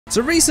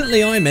So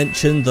recently I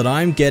mentioned that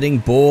I'm getting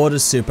bored of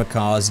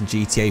supercars in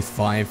GTA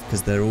 5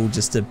 because they're all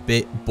just a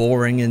bit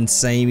boring and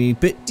samey,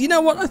 but do you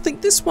know what? I think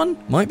this one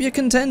might be a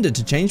contender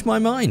to change my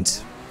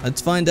mind.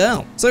 Let's find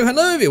out. So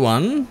hello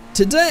everyone,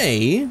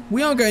 today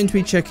we are going to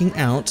be checking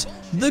out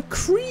the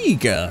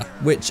Krieger,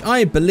 which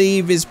I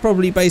believe is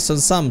probably based on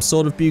some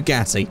sort of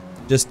Bugatti.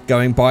 Just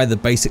going by the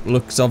basic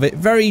looks of it,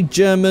 very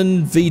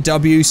German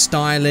VW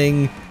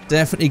styling.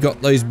 Definitely got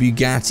those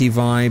Bugatti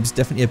vibes,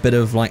 definitely a bit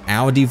of like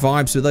Audi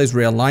vibes with those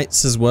rear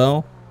lights as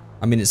well.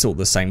 I mean, it's all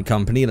the same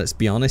company, let's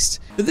be honest.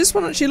 But this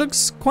one actually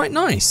looks quite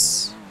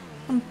nice.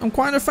 I'm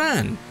quite a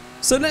fan.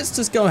 So let's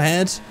just go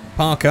ahead,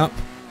 park up,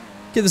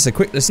 give this a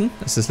quick listen.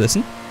 Let's just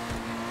listen.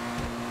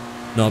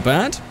 Not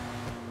bad.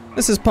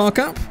 Let's just park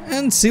up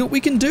and see what we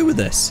can do with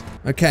this.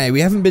 Okay,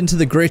 we haven't been to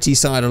the gritty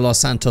side of Los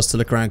Santos to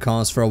look around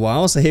cars for a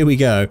while, so here we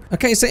go.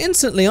 Okay, so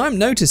instantly I'm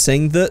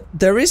noticing that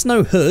there is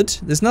no hood,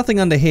 there's nothing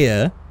under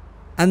here,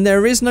 and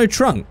there is no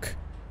trunk.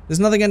 There's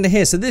nothing under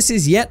here, so this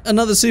is yet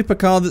another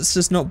supercar that's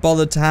just not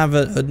bothered to have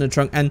a hood and a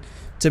trunk, and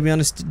to be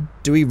honest,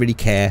 do we really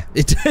care?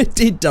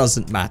 It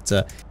doesn't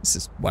matter. This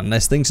is one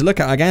less thing to look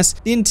at, I guess.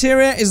 The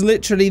interior is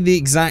literally the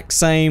exact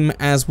same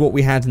as what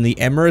we had in the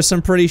Emirates,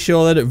 I'm pretty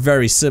sure. They look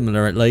very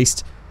similar at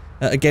least.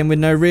 Again, with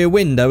no rear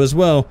window as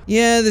well.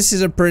 Yeah, this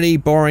is a pretty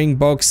boring,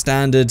 bog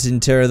standard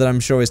interior that I'm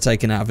sure is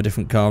taken out of a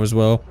different car as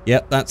well.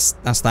 Yep, that's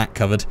that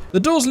covered. The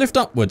doors lift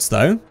upwards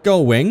though,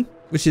 gull wing,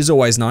 which is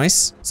always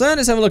nice. So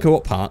let's have a look at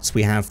what parts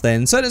we have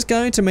then. So let's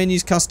go to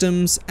menus,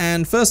 customs,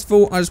 and first of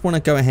all, I just want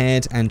to go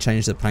ahead and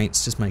change the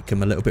paints, just make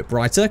them a little bit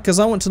brighter, because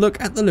I want to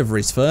look at the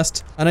liveries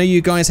first. I know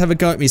you guys have a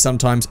go at me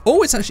sometimes.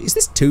 Oh, it's actually, is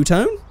this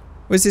two-tone?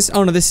 Or is this,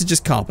 oh no, this is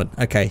just carbon.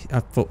 Okay,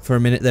 I thought for a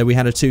minute there we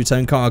had a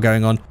two-tone car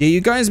going on. Yeah,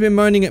 you guys have been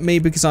moaning at me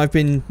because I've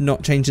been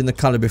not changing the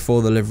color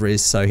before the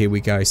liveries, so here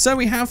we go. So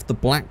we have the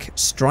black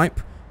stripe,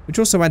 which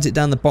also adds it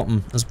down the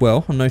bottom as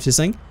well, I'm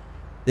noticing.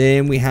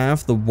 Then we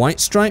have the white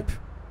stripe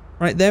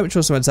right there, which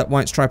also adds that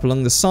white stripe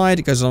along the side.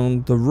 It goes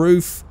along the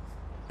roof,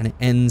 and it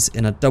ends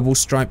in a double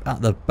stripe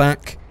at the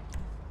back.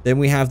 Then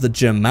we have the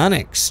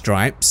Germanic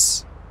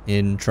stripes.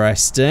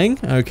 Interesting,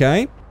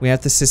 okay. We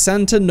have the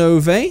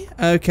 69.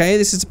 Okay,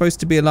 this is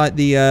supposed to be like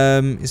the,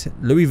 is it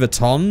Louis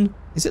Vuitton?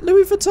 Is it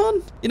Louis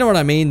Vuitton? You know what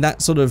I mean?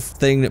 That sort of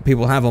thing that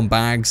people have on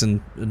bags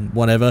and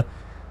whatever.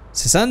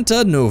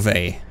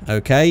 69,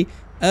 okay.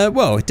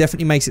 Well, it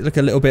definitely makes it look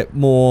a little bit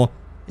more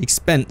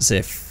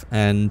expensive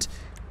and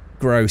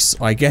gross,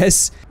 I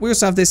guess. We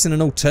also have this in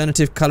an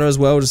alternative color as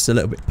well, just a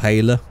little bit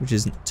paler, which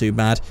isn't too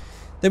bad.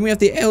 Then we have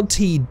the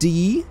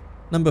LTD,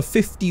 number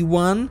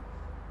 51.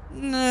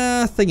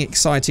 Nothing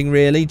exciting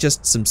really,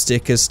 just some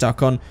stickers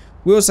stuck on.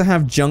 We also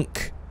have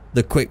Junk,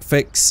 the quick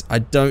fix. I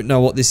don't know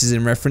what this is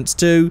in reference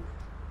to,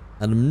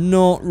 and I'm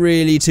not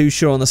really too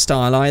sure on the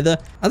style either.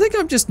 I think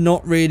I'm just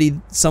not really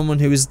someone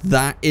who is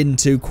that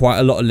into quite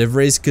a lot of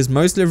liveries, because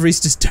most liveries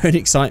just don't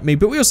excite me,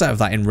 but we also have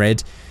that in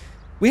red.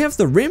 We have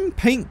the rim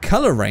paint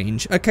color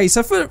range. Okay,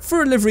 so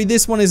for a livery,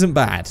 this one isn't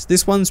bad.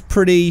 This one's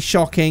pretty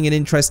shocking and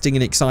interesting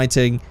and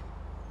exciting.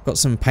 Got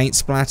some paint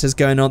splatters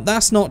going on.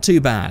 That's not too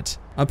bad.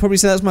 I'd probably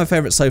say that's my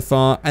favorite so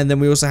far. And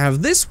then we also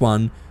have this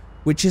one,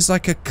 which is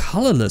like a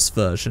colorless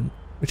version,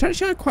 which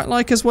actually I quite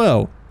like as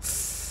well.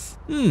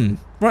 Right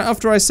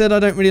after I said I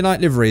don't really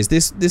like liveries,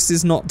 this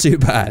is not too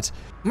bad.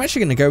 I'm actually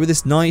going to go with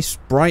this nice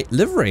bright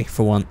livery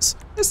for once.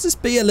 Let's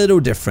just be a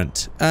little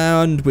different.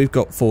 And we've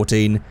got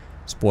 14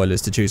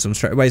 spoilers to choose from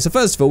straight away. So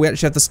first of all, we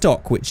actually have the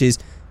stock, which is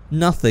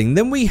nothing.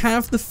 Then we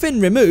have the fin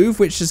remove,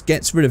 which just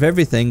gets rid of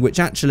everything, which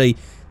actually,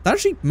 that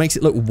actually makes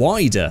it look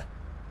wider.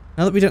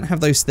 Now that we don't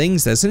have those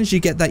things there, as soon as you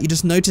get that, you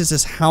just notice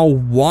just how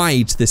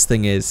wide this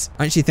thing is.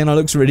 I actually think that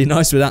looks really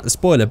nice without the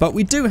spoiler, but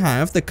we do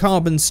have the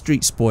carbon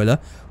street spoiler.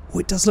 Oh,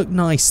 it does look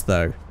nice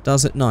though.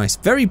 Does it nice.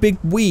 Very big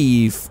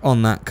weave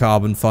on that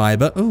carbon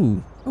fiber.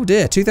 Ooh. Oh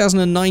dear,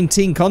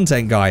 2019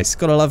 content, guys.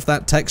 Gotta love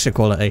that texture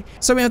quality.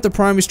 So we have the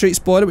primary street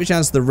spoiler, which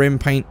has the rim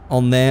paint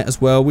on there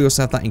as well. We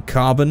also have that in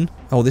carbon.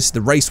 Oh, this is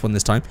the race one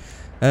this time.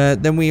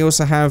 Then we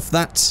also have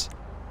that.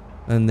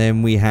 And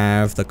then we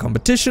have the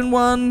competition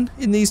one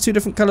in these two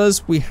different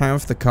colors. We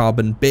have the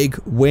carbon big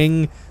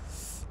wing.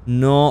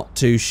 Not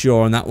too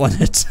sure on that one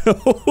at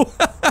all.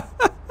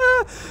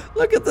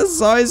 Look at the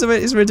size of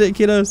it, it's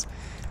ridiculous.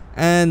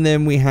 And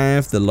then we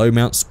have the low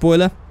mount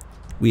spoiler.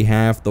 We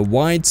have the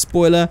wide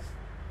spoiler.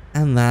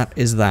 And that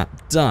is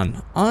that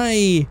done.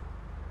 I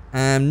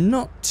am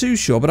not too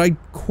sure, but I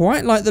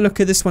quite like the look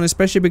of this one,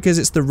 especially because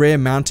it's the rear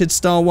mounted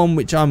style one,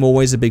 which I'm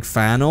always a big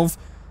fan of.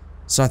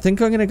 So I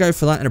think I'm going to go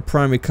for that in a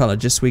primary colour,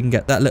 just so we can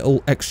get that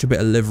little extra bit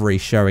of livery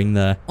showing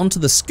there. Onto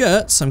the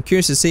skirts, I'm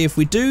curious to see if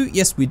we do.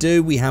 Yes, we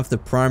do. We have the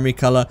primary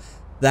colour.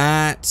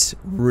 That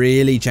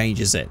really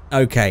changes it.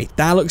 Okay,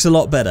 that looks a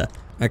lot better.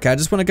 Okay, I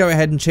just want to go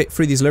ahead and check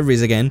through these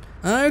liveries again.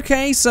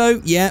 Okay,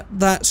 so yeah,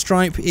 that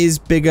stripe is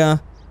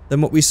bigger than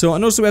what we saw.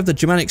 And also we have the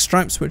Germanic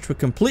stripes, which were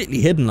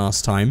completely hidden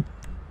last time.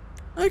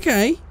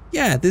 Okay,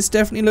 yeah, this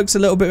definitely looks a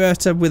little bit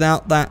better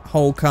without that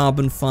whole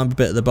carbon fibre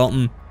bit at the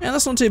bottom. Yeah,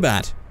 that's not too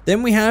bad.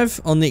 Then we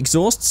have on the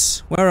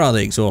exhausts, where are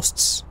the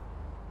exhausts?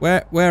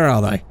 Where are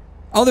they?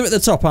 Oh, they're at the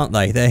top, aren't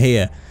they? They're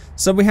here.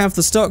 So we have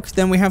the stock,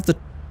 then we have the...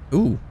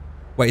 Ooh.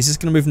 Wait, is this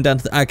going to move them down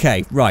to the...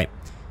 Okay, right.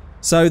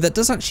 So that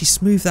does actually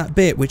smooth that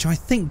bit, which I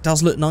think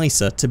does look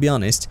nicer, to be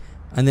honest.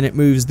 And then it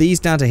moves these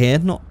down to here.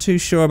 Not too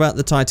sure about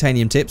the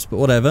titanium tips, but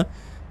whatever.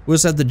 We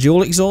also have the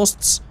dual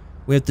exhausts.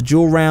 We have the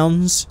dual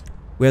rounds.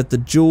 We have the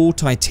dual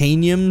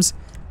titaniums.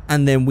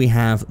 And then we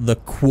have the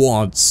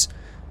quads.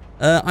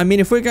 I mean,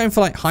 if we're going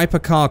for like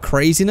hypercar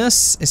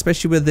craziness,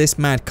 especially with this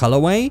mad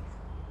colorway,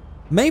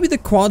 maybe the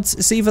quads,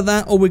 it's either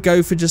that or we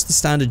go for just the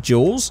standard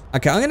duals.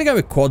 Okay, I'm going to go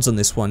with quads on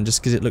this one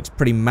just because it looks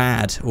pretty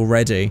mad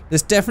already.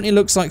 This definitely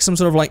looks like some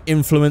sort of like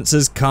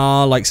influencer's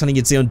car, like something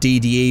you'd see on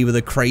DDE with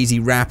a crazy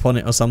wrap on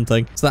it or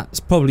something. So that's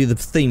probably the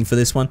theme for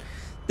this one.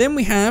 Then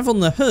we have on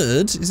the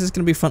hood, is this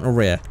going to be front or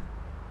rear?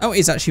 Oh, it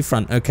is actually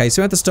front. Okay,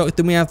 so we have the stock,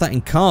 then we have that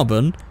in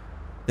carbon.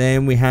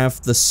 Then we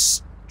have the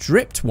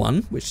stripped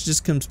one, which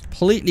just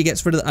completely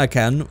gets rid of the...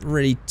 Okay, I'm not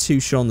really too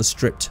sure on the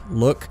stripped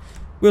look.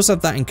 We also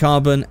have that in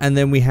carbon, and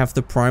then we have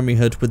the primary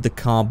hood with the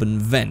carbon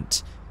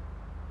vent.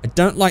 I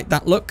don't like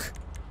that look.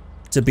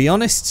 To be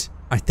honest,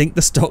 I think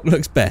the stock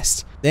looks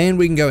best. Then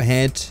we can go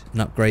ahead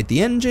and upgrade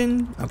the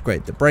engine,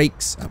 upgrade the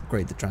brakes,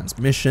 upgrade the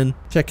transmission.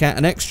 Check out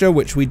an extra,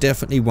 which we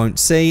definitely won't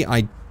see.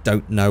 I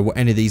don't know what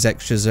any of these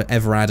extras are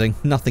ever adding.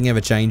 Nothing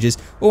ever changes.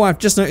 Oh, I've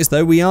just noticed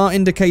though, we are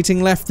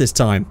indicating left this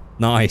time.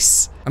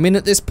 Nice. I mean,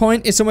 at this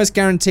point, it's almost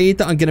guaranteed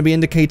that I'm going to be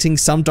indicating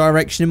some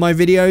direction in my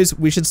videos.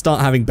 We should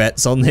start having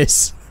bets on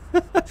this.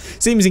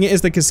 Seems it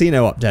is the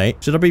casino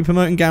update. Should I be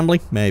promoting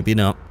gambling? Maybe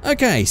not.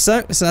 Okay, so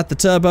let's add the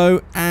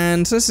turbo,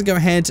 and so let's go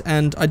ahead,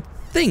 and I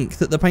think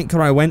that the paint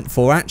color I went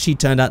for actually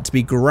turned out to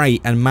be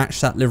great and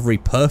matched that livery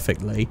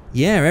perfectly.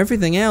 Yeah,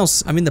 everything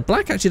else, I mean, the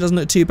black actually doesn't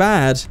look too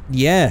bad.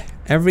 Yeah,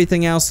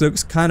 everything else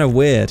looks kind of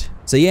weird.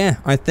 So yeah,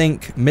 I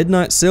think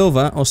Midnight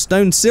Silver or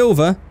Stone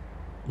Silver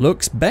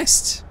looks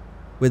best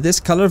with this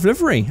color of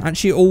livery.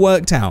 Actually, it all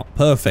worked out.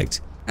 Perfect.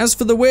 As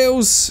for the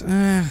wheels,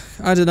 I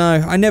don't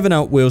know. I never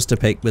know what wheels to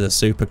pick with a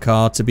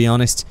supercar, to be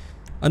honest.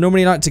 I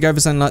normally like to go for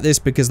something like this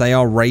because they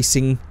are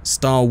racing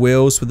style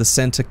wheels with the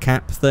center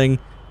cap thing,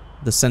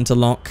 the center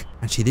lock.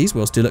 Actually, these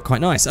wheels do look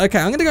quite nice. Okay,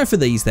 I'm going to go for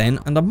these then,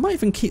 and I might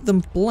even keep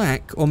them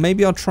black, or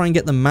maybe I'll try and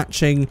get them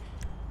matching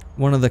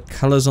one of the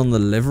colors on the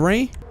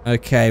livery.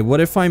 Okay,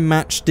 what if I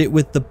matched it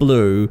with the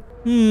blue?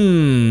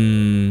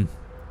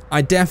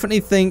 I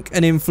definitely think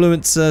an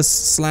influencer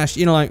slash,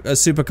 you know, like a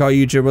supercar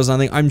YouTuber or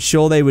something, I'm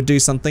sure they would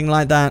do something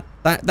like that.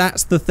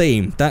 That's the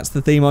theme. That's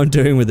the theme I'm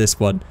doing with this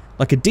one.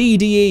 Like a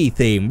DDE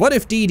theme. What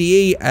if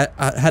DDE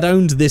had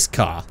owned this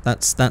car?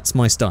 That's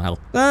my style.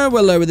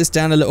 We'll lower this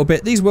down a little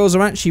bit. These wheels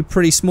are actually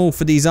pretty small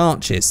for these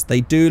arches. They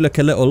do look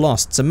a little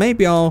lost. So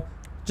maybe I'll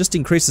just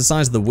increase the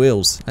size of the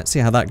wheels. Let's see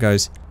how that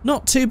goes.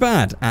 Not too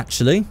bad,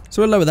 actually.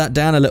 So we'll lower that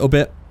down a little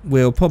bit.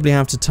 We'll probably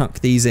have to tuck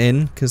these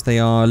in because they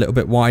are a little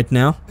bit wide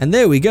now. And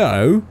there we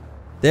go.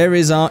 There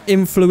is our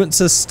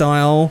influencer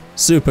style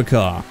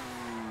supercar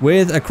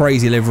with a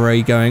crazy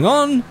livery going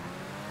on.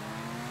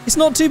 It's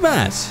not too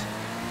bad.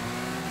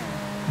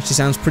 Actually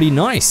sounds pretty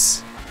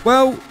nice.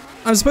 Well,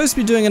 I'm supposed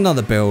to be doing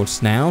another build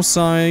now,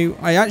 so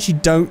I actually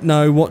don't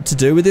know what to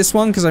do with this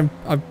one because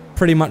I've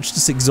pretty much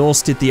just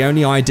exhausted the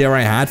only idea I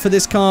had for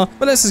this car.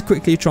 But let's just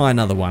quickly try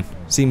another one.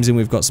 Seems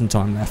we've got some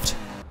time left.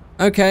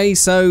 Okay,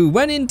 so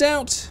when in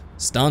doubt,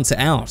 stance it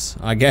out,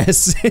 I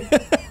guess.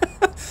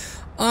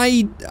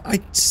 I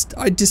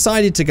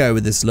decided to go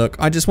with this look.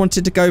 I just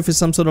wanted to go for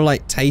some sort of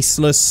like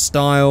tasteless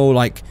style,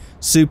 like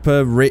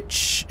super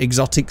rich,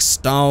 exotic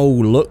style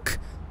look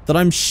that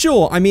I'm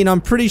sure, I mean,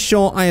 I'm pretty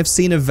sure I have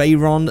seen a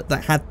Veyron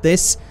that had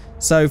this.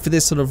 So for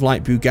this sort of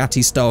like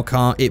Bugatti style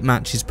car, it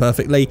matches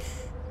perfectly.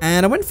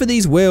 And I went for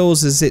these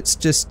wheels as it's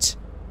just,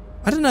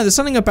 I don't know, there's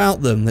something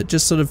about them that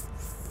just sort of,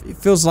 it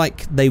feels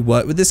like they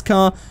work with this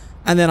car.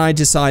 And then I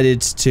decided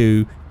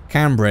to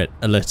camber it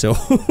a little.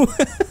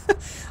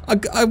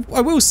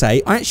 I will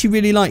say, I actually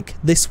really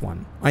like this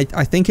one. I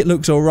think it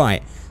looks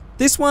alright.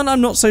 This one,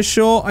 I'm not so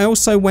sure. I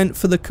also went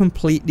for the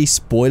completely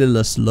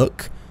spoilerless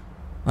look.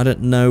 I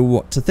don't know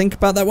what to think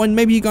about that one.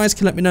 Maybe you guys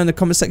can let me know in the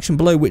comment section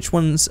below which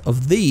ones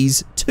of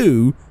these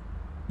two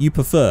you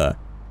prefer.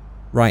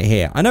 Right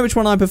here. I know which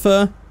one I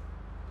prefer.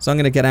 So I'm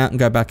going to get out and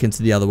go back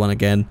into the other one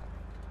again.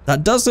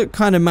 That does look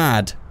kind of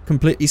mad.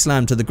 Completely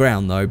slammed to the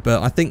ground though,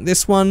 but I think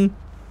this one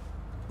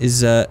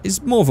is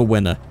more of a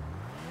winner.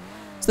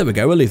 So there we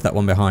go, we'll leave that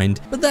one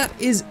behind. But that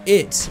is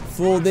it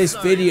for this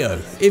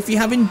video. If you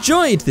have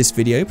enjoyed this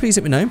video, please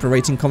let me know by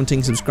rating,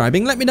 commenting,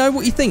 subscribing. Let me know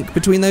what you think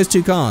between those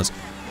two cars.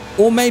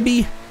 Or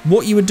maybe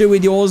what you would do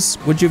with yours.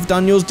 Would you have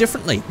done yours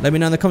differently? Let me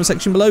know in the comment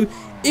section below.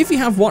 If you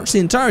have watched the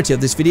entirety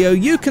of this video,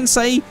 you can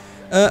say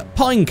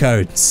pine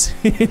cones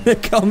in the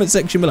comment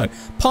section below.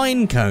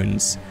 Pine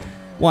cones.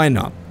 Why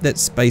not?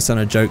 That's based on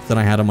a joke that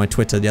I had on my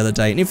Twitter the other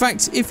day. And in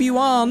fact, if you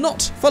are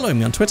not following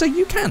me on Twitter,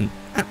 you can,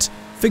 at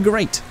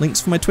Figureight. Links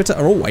for my Twitter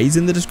are always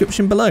in the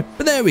description below.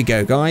 But there we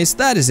go, guys.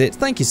 That is it.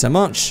 Thank you so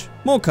much.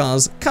 More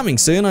cars coming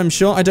soon, I'm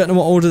sure. I don't know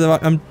what order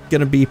I'm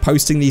going to be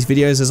posting these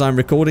videos as I'm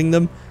recording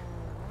them.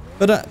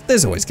 But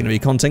there's always going to be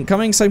content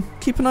coming, so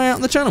keep an eye out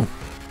on the channel.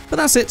 But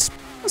that's it.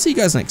 I'll see you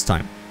guys next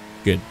time.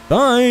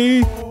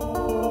 Goodbye.